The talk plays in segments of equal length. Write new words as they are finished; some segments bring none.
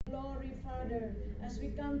Glory, Father, as we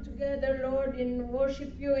come together, Lord, in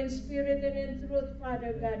worship you in spirit and in truth,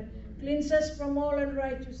 Father God. Cleanse us from all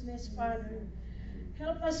unrighteousness, Father.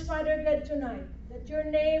 Help us, Father God, tonight, that your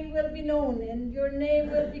name will be known and your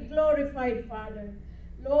name will be glorified, Father.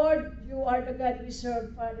 Lord, you are the God we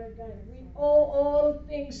serve, Father God. We owe all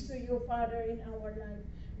things to you, Father, in our life.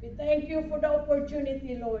 We thank you for the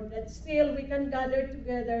opportunity, Lord, that still we can gather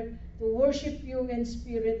together to worship you in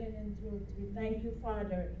spirit and in truth. We thank you,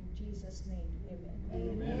 Father, in Jesus' name.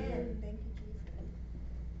 Amen. Amen. Thank you,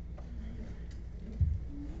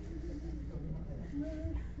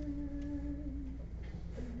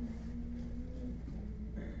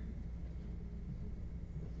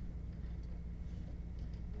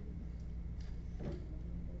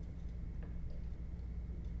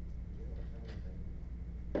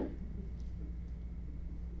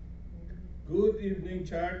 Good evening,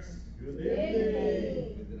 church. Good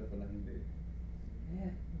evening. Pwede na pala hindi.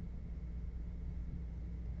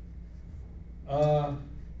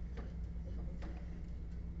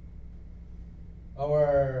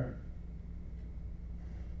 Our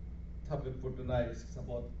topic for tonight is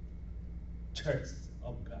about Church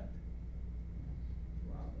of God.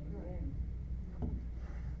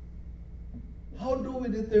 How do we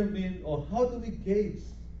determine or how do we gauge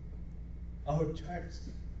our church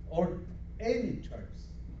or any church?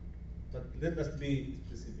 But let us be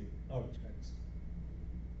specific, our church.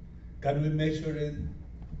 Can we measure it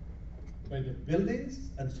by the buildings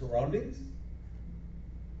and surroundings?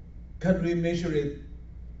 Can we measure it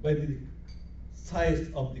by the size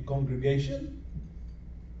of the congregation?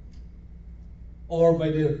 Or by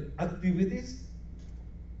the activities?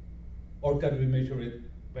 Or can we measure it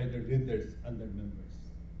by the leaders and their members?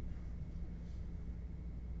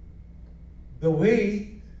 The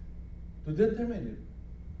way to determine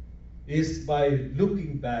it is by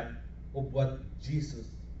looking back of what Jesus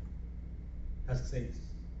has said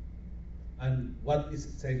and what is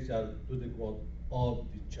essential to the growth of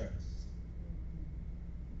the church.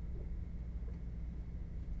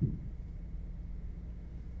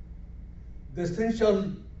 The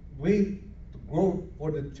essential way to grow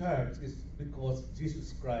for the church is because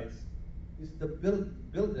Jesus Christ is the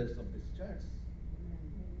builders of this church.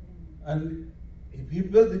 And if he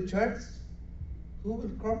built the church, who will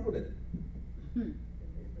crumble it?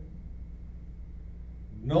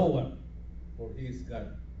 No one, for he is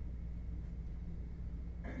God.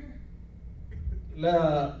 Let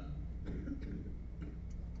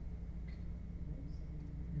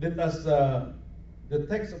us, the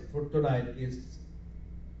text for tonight is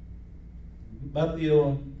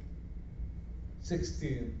Matthew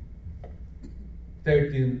 16,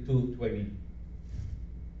 13 to 20.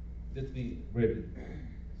 Let me read it.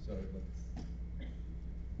 Sorry about this.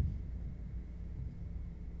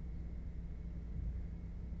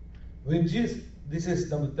 When Jesus, this is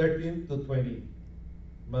number 13 to 20.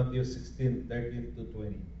 Matthew 16, 13 to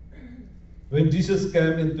 20. When Jesus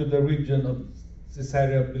came into the region of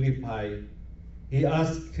Caesarea Philippi, he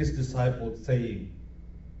asked his disciples, saying,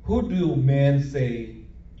 "Who do men say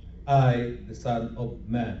I, the Son of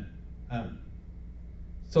Man, am?"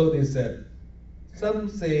 So they said, "Some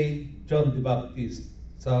say John the Baptist,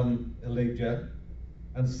 some Elijah,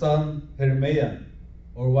 and some Jeremiah,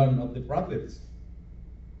 or one of the prophets."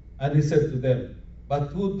 And he said to them,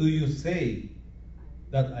 "But who do you say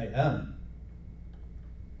that I am?"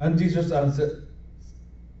 And Jesus answered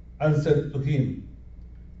to him,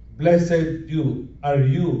 "Blessed are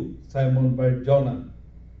you, Simon Bar-Jonah,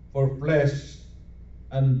 for flesh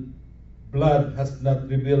and blood has not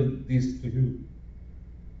revealed this to you,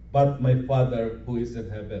 but my Father who is in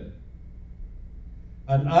heaven.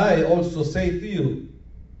 And I also say to you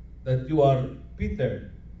that you are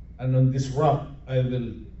Peter, and on this rock I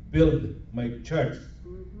will build my church,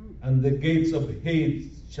 and the gates of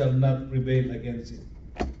Hades shall not prevail against it.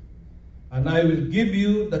 And I will give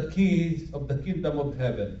you the keys of the kingdom of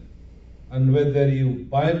heaven, and whether you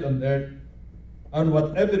bind on earth, and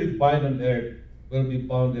whatever you bind on earth will be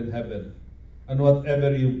bound in heaven, and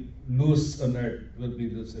whatever you loose on earth will be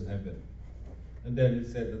loosed in heaven." And then he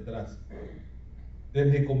said at last,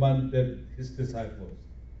 then he commanded his disciples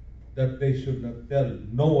that they should not tell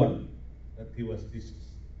no one that he was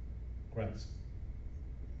Jesus Christ.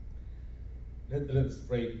 Let us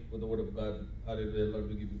pray for the word of God. Hallelujah. Lord,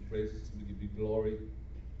 we give you praise, we give you glory.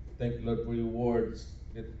 Thank you, Lord, for your words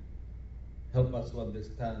that help us to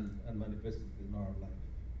understand and manifest it in our life.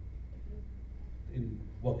 In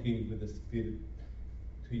walking with the Spirit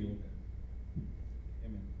to you, God.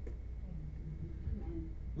 Amen.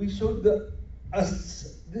 We should,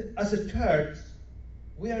 as a church,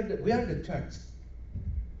 we are the church.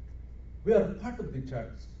 We are part of the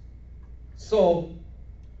church. So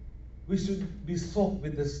we should be soaked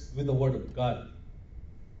with this, with the Word of God.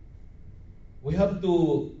 We have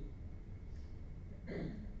to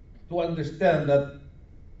understand that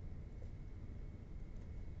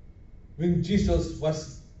when Jesus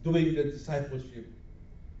was doing the discipleship,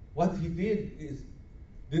 what he did is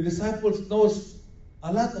the disciples knows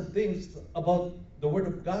a lot of things about the Word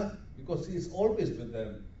of God because he is always with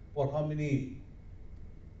them for how many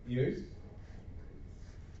years?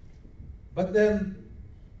 But then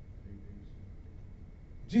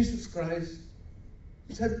Jesus Christ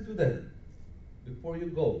said to them, before you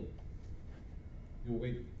go, you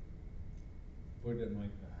wait for the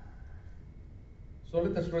anointing. So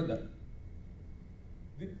let us read that.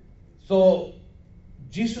 So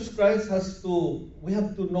Jesus Christ we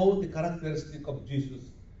have to know the characteristic of Jesus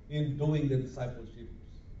in doing the discipleship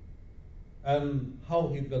and how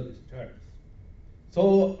he built his church.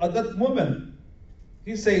 So at that moment,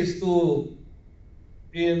 he says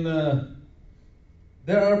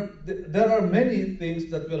there are many things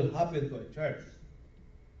that will happen to a church.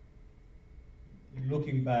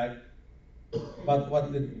 Looking back, but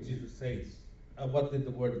what did Jesus say? What did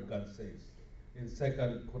the Word of God say? In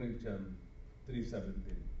 2 Corinthians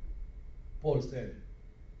 3:17, Paul said,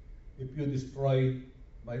 if you destroy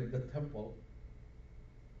the temple,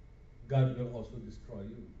 God will also destroy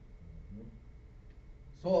you.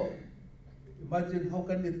 So imagine how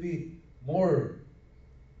can it be more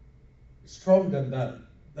strong than that?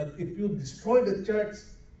 That if you destroy the church,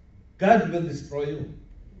 God will destroy you.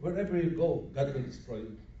 Wherever you go, God will destroy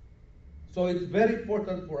you. So it's very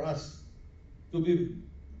important for us to be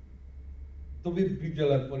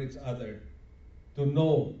vigilant for each other, to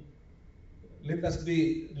know. Let us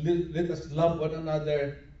love one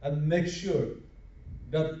another and make sure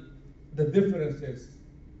that the differences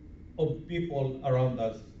of people around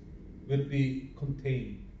us will be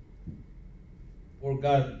contained. For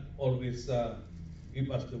God always give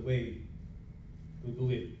us the way to do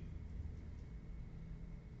it.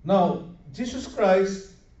 Now, Jesus Christ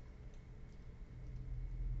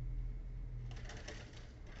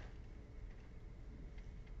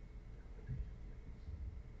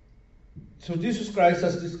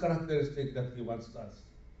has this characteristic that he wants us.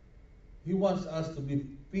 He wants us to be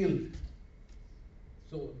filled.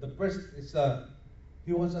 So the first is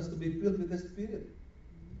he wants us to be filled with the Spirit.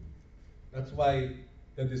 That's why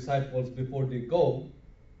the disciples, before they go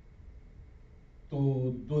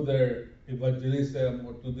to do their evangelism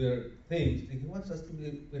or to their things, he wants us to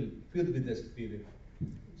be filled with the Spirit.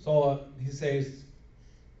 So he says,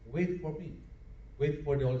 wait for me. Wait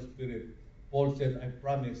for the Holy Spirit. Paul said, I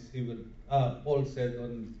promise he will. Paul said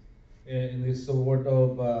in his word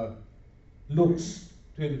of Luke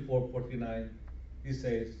 24:49, he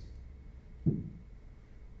says,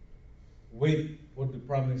 wait for the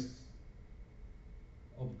promise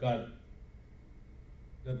of God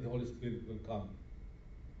that the Holy Spirit will come.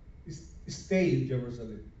 Stay in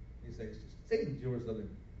Jerusalem, he says. Stay in Jerusalem.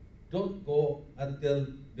 Don't go until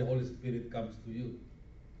the Holy Spirit comes to you.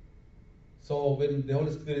 So when the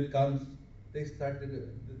Holy Spirit comes, they start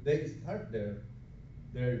their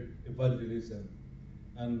evangelism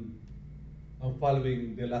and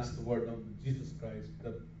following the last word of Jesus Christ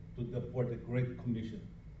for the Great Commission.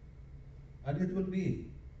 And it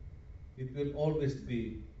will always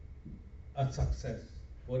be a success,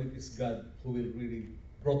 for it is God who will really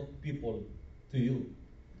brought people to you.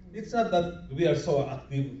 It's not that we are so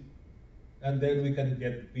active and then we can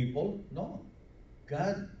get people. No.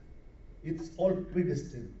 God, it's all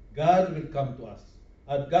predestined. God will come to us.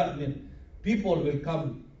 People will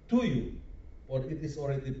come to you, for it is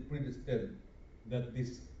already predestined that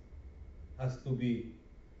this has to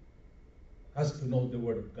know the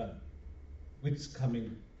Word of God, which is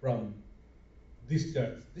coming from this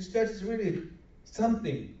church. This church is really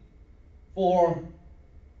something. For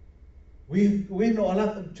we know a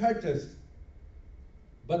lot of churches,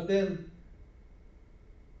 but then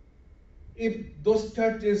if those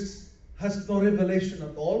churches has no revelation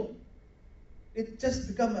at all, it just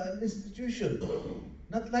become an institution.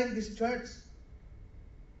 Not like this church.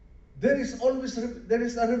 There is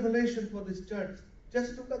a revelation for this church.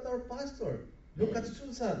 Just look at our pastor. Look at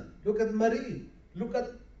Susan. Look at Marie. Look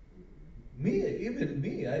at me. Even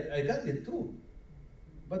me. I got it too.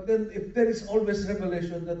 But then if there is always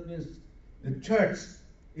revelation, that means the church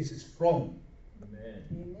is strong.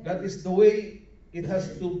 Amen. That is the way it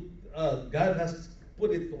has to, God has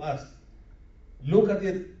put it to us. Look at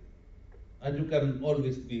it, and you can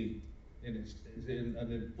always be in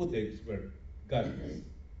footage where God is.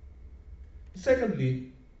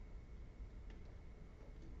 Secondly,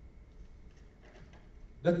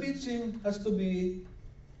 the teaching has to be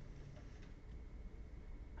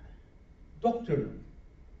doctrinal.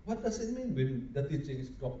 What does it mean when the teaching is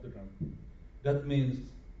doctrinal? That means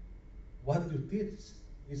what you teach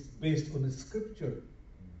is based on the scripture.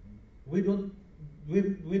 We don't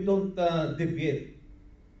deviate.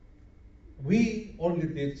 We only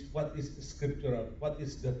teach what is scriptural, what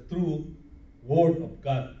is the true word of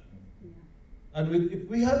God. And if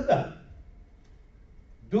we have that,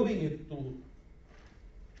 doing it to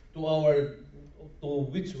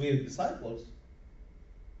which we are disciples,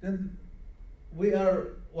 then we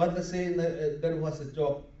are, what I say, there was a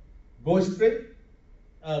joke, go straight,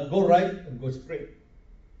 go right and go straight.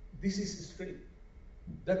 This is straight.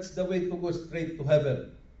 That's the way to go straight to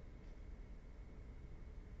heaven.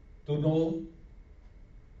 To know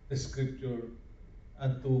the scripture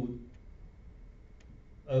and to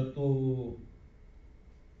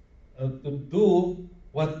do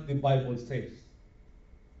what the Bible says.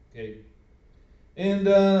 Okay. In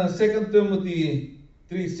 2 Timothy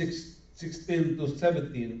 3:16 to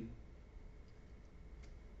 17,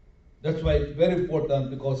 that's why it's very important,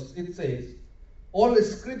 because it says, all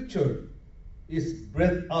scripture is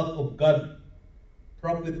breathed out of God,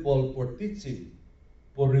 profitable for teaching,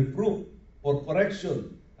 for reproof, for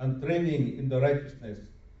correction, and training in the righteousness,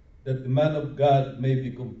 that the man of God may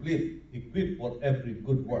be complete, equipped for every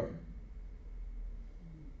good work.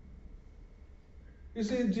 You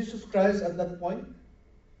see, Jesus Christ at that point,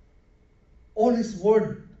 all his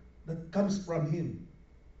word that comes from him,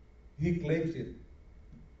 he claims it.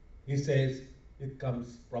 He says, it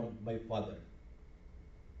comes from my Father.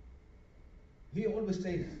 He always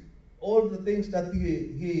says, all the things that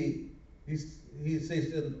he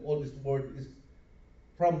says in all his word is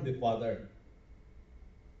from the Father.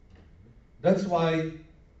 That's why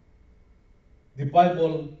the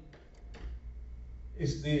Bible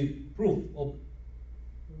is the proof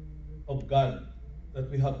of God that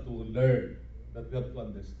we have to learn, that we have to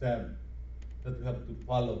understand, that we have to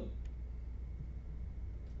follow.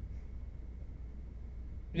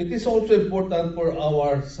 It is also important for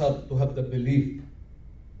ourselves to have the belief.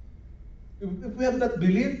 If we have that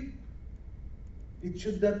belief, it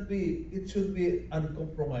should be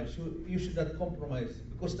uncompromised. You should not compromise,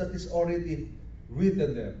 because that is already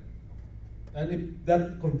written there. And if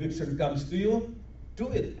that conviction comes to you, do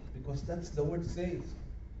it, because that's the word says.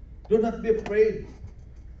 Do not be afraid,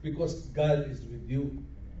 because God is with you.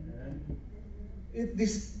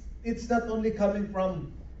 It's not only coming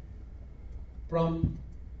from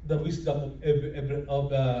the wisdom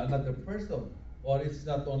of another person, or it's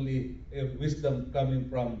not only a wisdom coming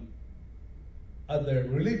from other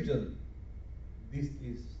religion. This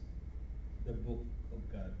is the book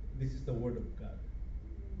of God. This is the word of God.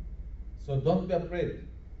 So don't be afraid.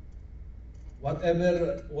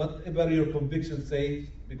 Whatever your conviction says,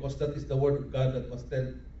 because that is the word of God that was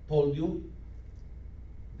then told you,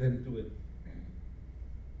 then do it.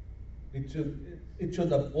 It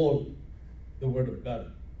should uphold the word of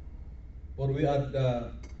God. For we are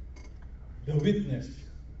the witness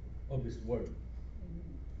of his word.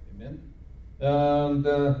 Amen. And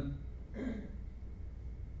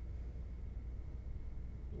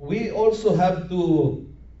we also have to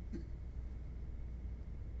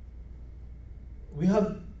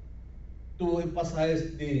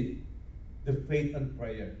emphasize the faith and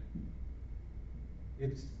prayer.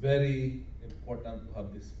 It's very important to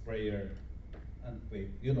have this prayer and faith.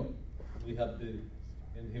 You know, we have in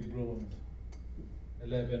Hebrews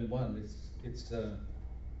 11:1, it's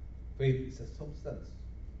faith is a substance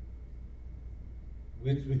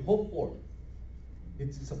which we hope for. It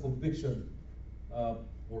is a conviction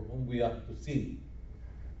for whom we have to see.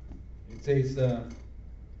 It says,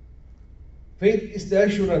 faith is the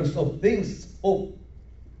assurance of things hoped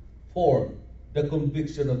for, the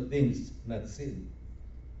conviction of things not seen.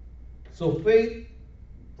 So faith,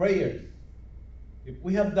 prayers. If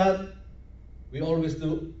we have that, we always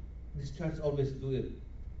do. This church always do it.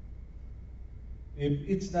 If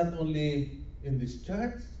it's not only in this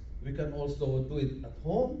church, we can also do it at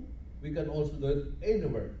home. We can also do it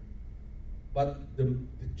anywhere. But the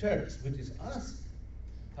church, which is us,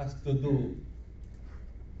 has to do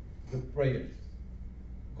the prayers.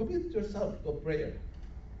 Commit yourself to a prayer.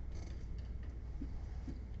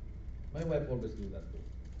 My wife always do that too.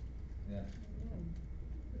 Yeah.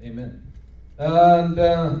 Amen. And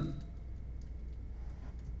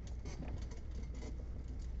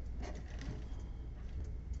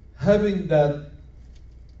having that,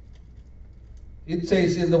 it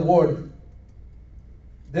says in the word,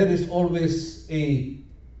 there is always you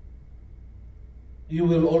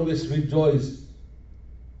will always rejoice.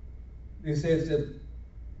 It says that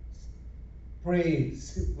pray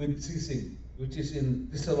with ceasing, which is in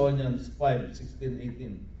Thessalonians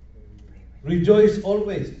 5:16-18. Rejoice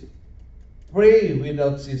always. Pray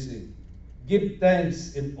without ceasing. Give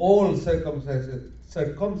thanks in all circumstances,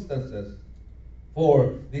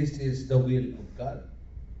 for this is the will of God.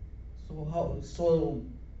 So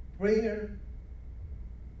prayer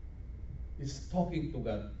is talking to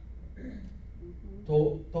God.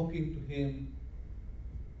 Talking to Him.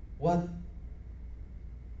 What?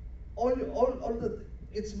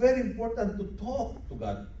 It's very important to talk to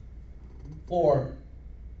God, for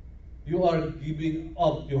you are giving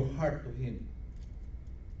up your heart to Him,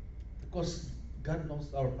 because God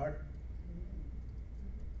knows our heart.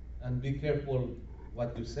 And be careful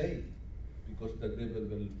what you say, because the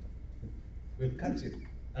devil will catch it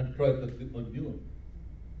and try to put on you.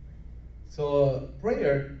 So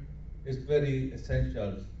prayer is very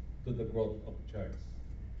essential to the growth of church.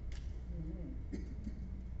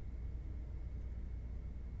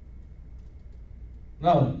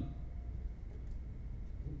 Now,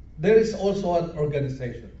 there is also an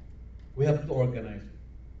organization. We have to organize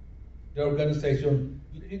it. The organization.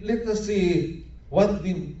 Let us see what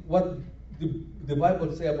the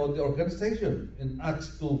Bible say about the organization in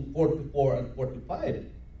Acts 2:44 and 45.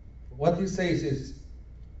 What it says is,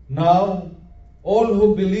 now all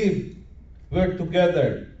who believe were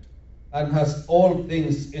together and has all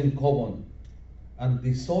things in common, and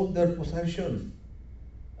they sold their possessions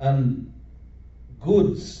and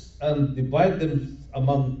goods and divide them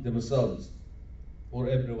among themselves for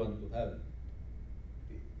everyone to have.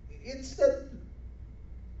 It's that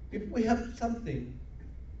if we have something,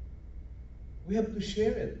 we have to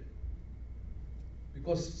share it,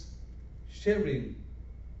 because sharing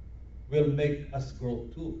will make us grow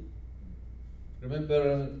too.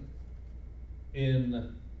 Remember,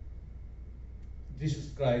 in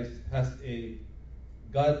Jesus Christ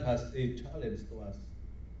God has a challenge to us,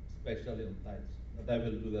 especially on tithes. But I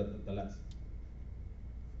will do that at the last.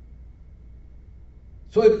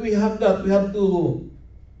 So if we have that,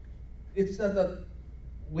 it's not that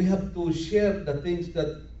we have to share the things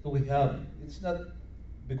that we have. It's not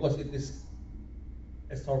because it is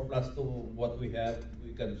a surplus to what we have,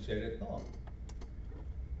 we can share it. No.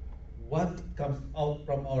 What comes out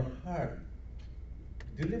from our heart,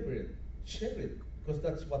 deliver it, share it, because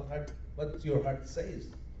that's what your heart says.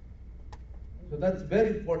 So that's very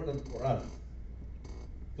important for us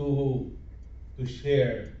to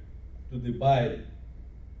share, to divide,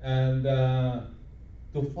 and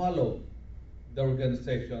to follow the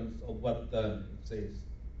organizations of what it says.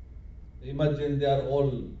 Imagine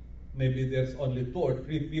maybe there's only 2 or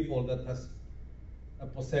 3 people that has a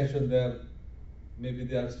possession there. Maybe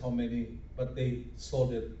there are so many, but they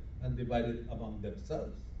sold it and divided among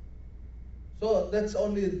themselves. So that's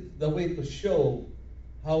only the way to show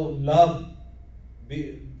how love,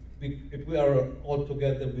 if we are all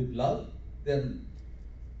together with love, then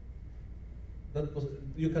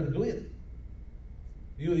you can do it.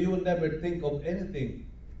 You will never think of anything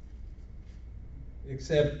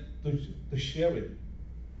except to share it.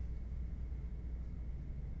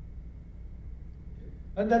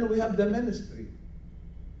 And then we have the ministry.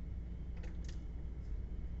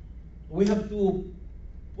 We have to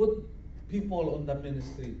put people on the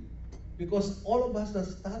ministry, because all of us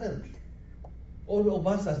has talent. All of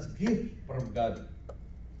us has gift from God.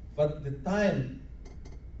 But the time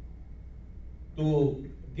to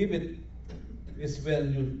give it is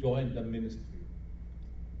when you join the ministry.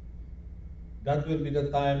 That will be the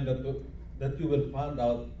time that you will find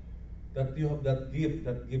out that you have that gift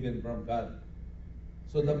that given from God.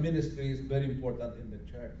 So the ministry is very important in the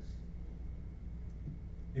church.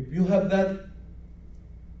 If you have that,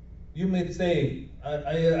 you may say,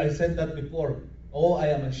 I said that before, oh, I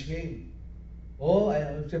am ashamed. Oh, I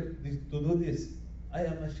am ashamed to do this. I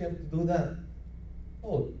am ashamed to do that.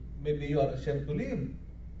 Oh, maybe you are ashamed to live.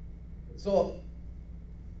 So,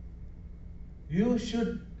 you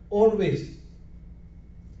should always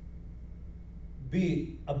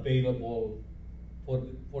be available for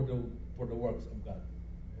the works of God.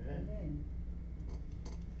 Amen.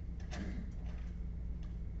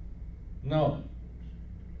 Now,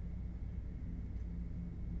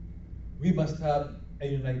 we must have a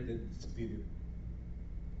united spirit.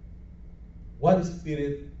 One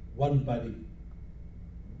spirit, one body.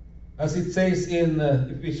 As it says in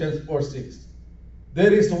Ephesians 4:6,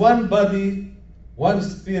 there is one body, one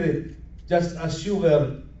spirit, just as you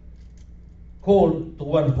were called to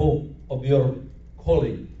one hope of your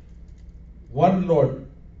calling. One Lord,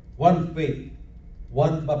 one faith,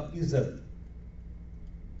 one baptism,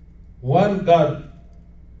 one God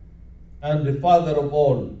and the Father of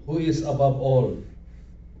all, who is above all,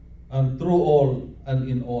 and through all, and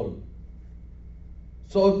in all.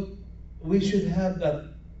 So we should have that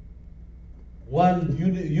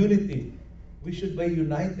unity. We should be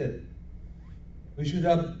united. We should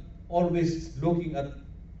have always looking at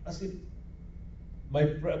as if my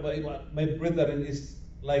brethren is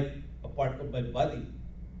like a part of my body.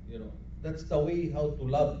 You know, that's the way how to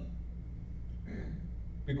love.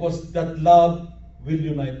 Because that love will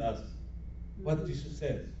unite us. What Jesus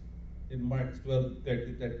says in Mark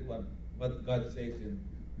 12:30, 31. What God says in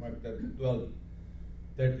Mark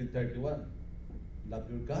 12:30, 31. Love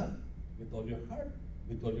your God with all your heart,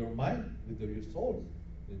 with all your mind, with all your soul,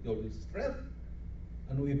 with all your strength.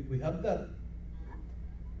 And if we have that,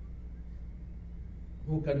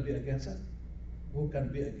 who can be against us? Who can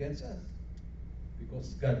be against us?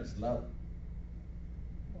 Because God is love.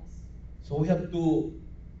 Yes. So we have to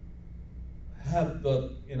have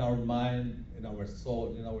that in our mind, in our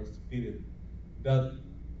soul, in our spirit, that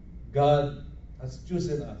God has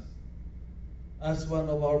chosen us as one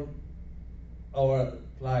of our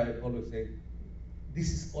client always say,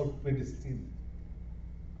 this is all predestined.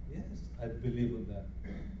 Yes, I believe in that.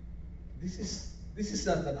 This is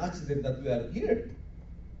not an accident that we are here.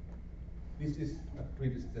 This is a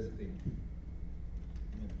predestined thing.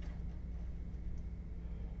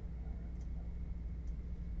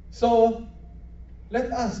 So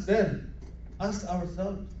let us then ask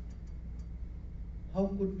ourselves, how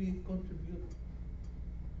could we contribute?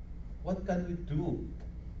 What can we do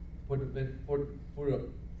for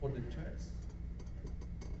the church?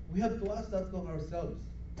 We have to ask that to ourselves,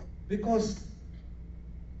 because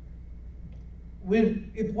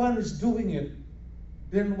if one is doing it,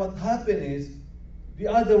 then what happens is the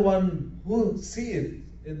other one who see it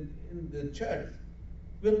in the church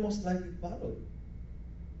will most likely follow.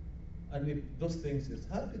 And if those things is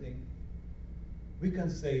happening, we can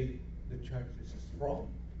say the church is strong.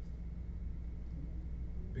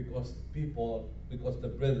 Because the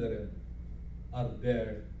brethren are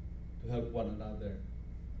there to help one another.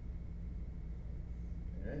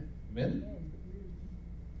 Amen?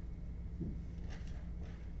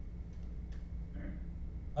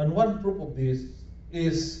 And one proof of this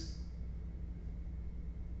is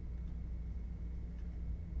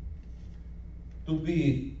to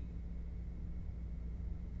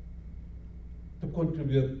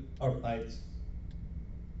contribute our tithes.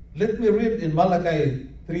 Let me read in Malachi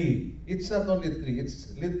 3. It's not only 3.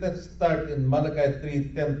 Let's start in Malachi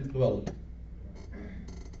 3:10-12.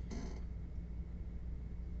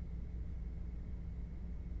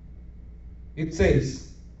 It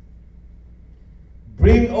says,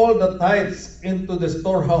 bring all the tithes into the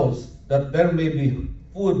storehouse, that there may be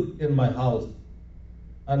food in my house,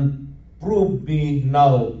 and prove me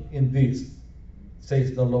now in this,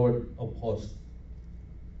 says the Lord of hosts.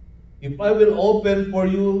 If I will open for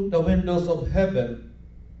you the windows of heaven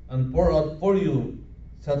and pour out for you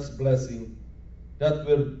such blessing, that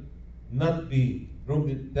will not be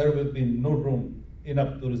room, there will be no room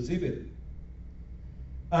enough to receive it.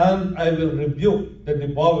 And I will rebuke the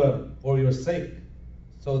devourer for your sake,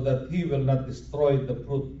 so that he will not destroy the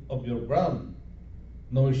fruit of your ground,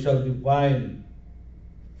 nor shall the vine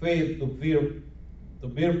fail to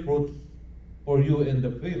bear fruit for you in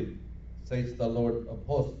the field, says the Lord of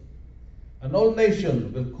hosts. And all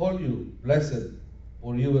nations will call you blessed,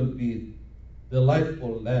 for you will be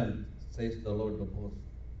delightful land, says the Lord of hosts.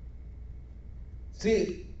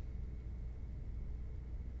 See,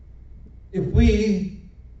 if we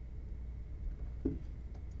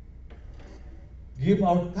give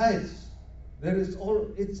our tithes,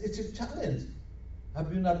 it's a challenge.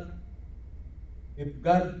 Have you not? If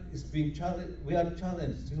God is being challenged, we are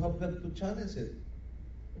challenged. You have got to challenge it.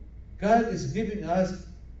 God is giving us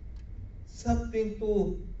something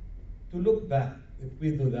to look back if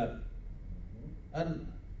we do that. And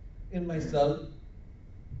in myself,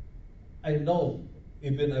 I know,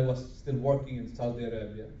 even I was still working in Saudi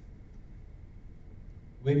Arabia,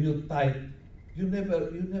 when you tithe, you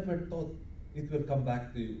never thought it will come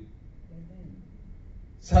back to you.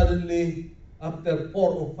 Suddenly, after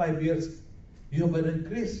 4 or 5 years, you have an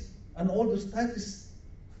increase. And all those tithes is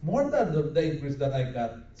more than the increase that I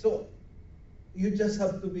got. So, you just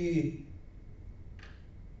have to be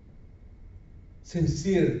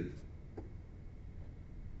sincere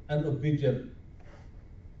and obedient.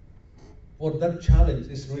 For that challenge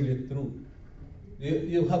is really true.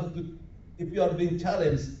 You have to, if you are being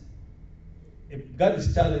challenged, if God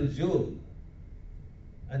is challenged you,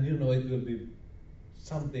 and you know it will be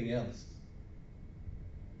something else.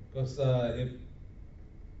 Because if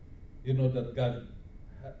you know that God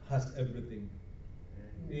has everything,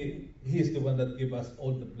 He is the one that gives us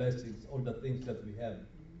all the blessings, all the things that we have.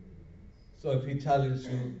 So if He challenges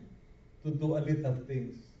you to do a little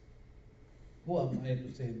things, who am I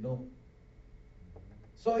to say no?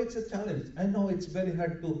 So it's a challenge. I know it's very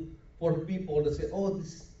hard for people to say, oh,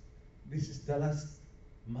 this is the last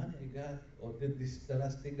money I got, or this is the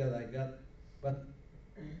last thing that I got. But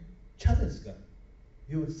challenge God.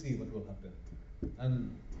 You will see what will happen.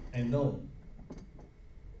 And I know,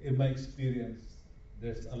 in my experience,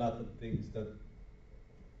 there's a lot of things that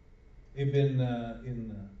even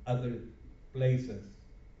in other places,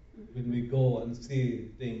 when we go and see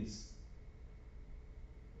things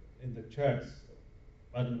in the church,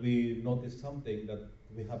 and we notice something that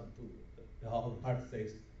we have to, our heart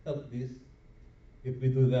says, help this. If we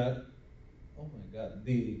do that, oh my God,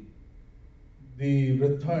 the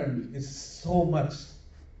return is so much.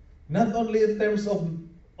 Not only in terms of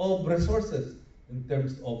resources, in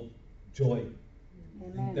terms of joy,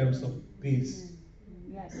 Amen. in terms of peace.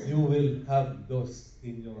 Yes. You will have those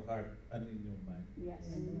in your heart and in your mind. Yes.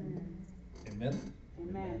 Amen?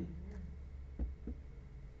 Amen.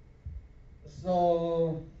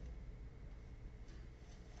 So,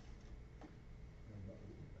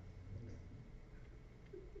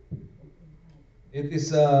 it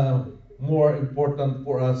is more important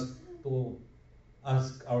for us to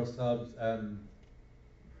ask ourselves and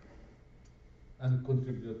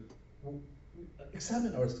contribute.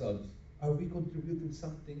 Examine ourselves. Are we contributing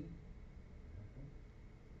something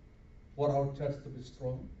for our church to be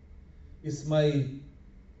strong? Is my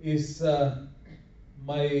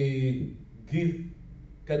gift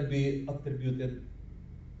can be attributed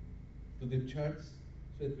to the church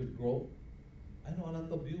so it will grow? I know a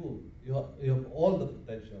lot of you have all the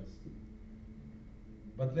potentials.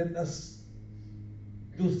 But let us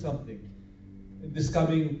do something. This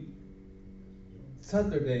coming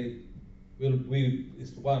Saturday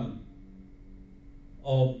is one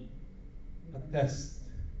of a test.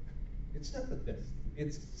 It's not a test.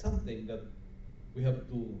 It's something that we have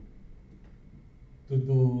to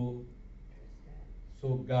do so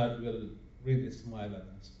God will really smile at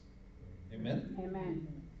us. Amen? Amen.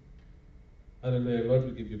 Hallelujah, Lord,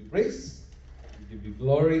 we give you praise. We give you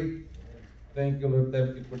glory. Thank you, Lord.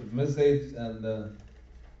 Thank you for the message. And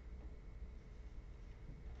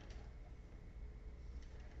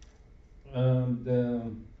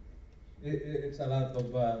it's a lot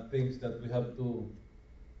of things that we have to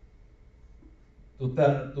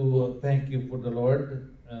thank you for the Lord.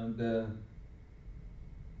 And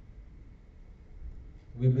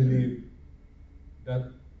we believe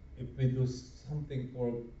that if we do something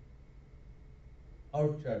for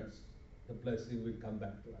our church, the blessing will come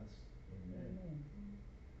back to us.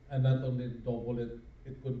 And not only double it,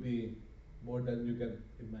 it could be more than you can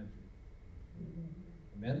imagine.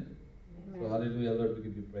 Amen? So hallelujah, Lord, we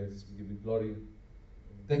give you praise, we give you glory.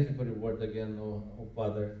 Thank you for your word again, oh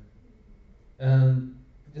Father. And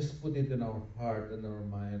just put it in our heart and our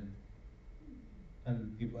mind,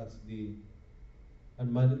 and give us and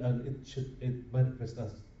it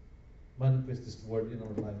manifest this word in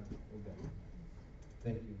our life, oh God.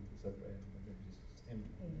 Thank you. It's a prayer in the name of Jesus.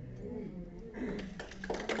 Amen.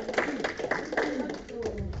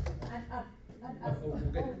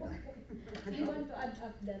 I want to add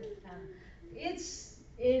up that it's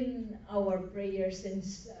in our prayer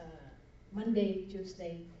since Monday,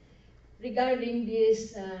 Tuesday, regarding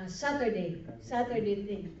this Saturday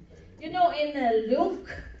thing. You know, in Luke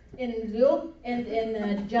and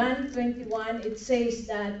in John 21, it says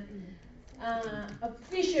that a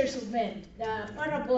fishers of men, the parable